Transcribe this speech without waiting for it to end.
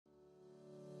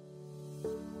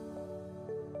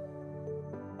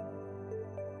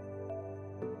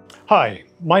Hi,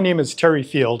 my name is Terry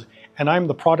Field, and I'm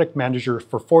the product manager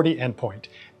for FortiEndpoint,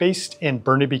 based in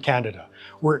Burnaby, Canada.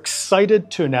 We're excited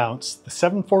to announce the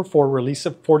 7.4.4 release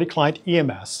of FortiClient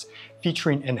EMS,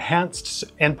 featuring enhanced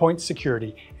endpoint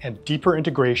security and deeper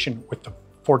integration with the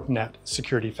Fortinet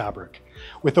security fabric.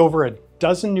 With over a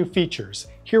dozen new features,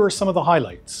 here are some of the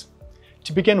highlights.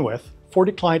 To begin with,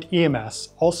 FortiClient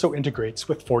EMS also integrates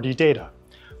with FortiData.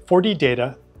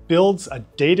 FortiData builds a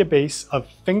database of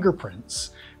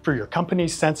fingerprints for your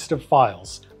company's sensitive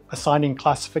files, assigning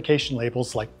classification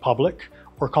labels like public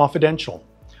or confidential.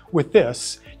 With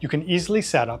this, you can easily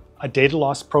set up a data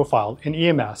loss profile in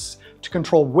EMS to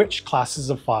control which classes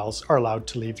of files are allowed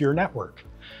to leave your network,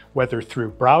 whether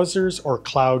through browsers or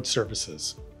cloud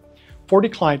services.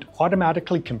 FortiClient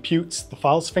automatically computes the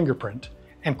file's fingerprint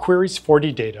and queries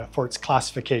FortiData for its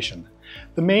classification.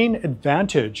 The main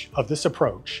advantage of this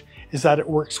approach is that it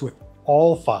works with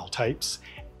all file types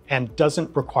and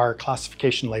doesn't require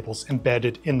classification labels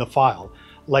embedded in the file,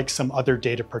 like some other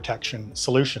data protection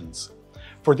solutions.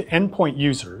 For the endpoint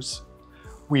users,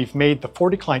 we've made the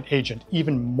FortiClient agent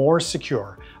even more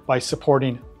secure by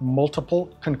supporting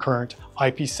multiple concurrent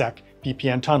IPsec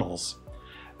VPN tunnels.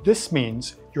 This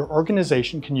means your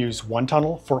organization can use one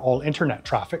tunnel for all internet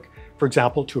traffic, for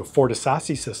example, to a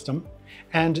FortiSASE system,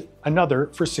 and another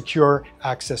for secure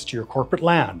access to your corporate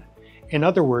LAN. In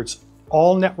other words,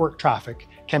 all network traffic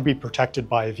can be protected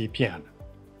by a VPN.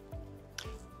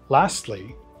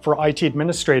 Lastly, for IT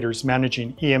administrators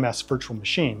managing EMS virtual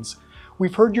machines,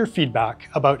 we've heard your feedback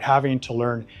about having to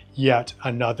learn yet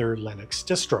another Linux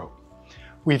distro.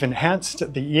 We've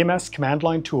enhanced the EMS command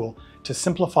line tool to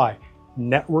simplify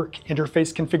network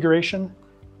interface configuration,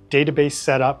 database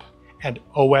setup, and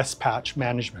OS patch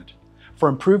management. For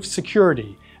improved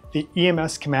security, the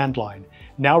EMS command line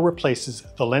now replaces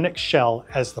the Linux shell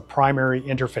as the primary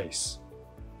interface.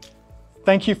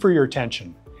 Thank you for your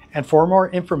attention, and for more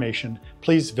information,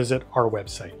 please visit our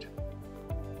website.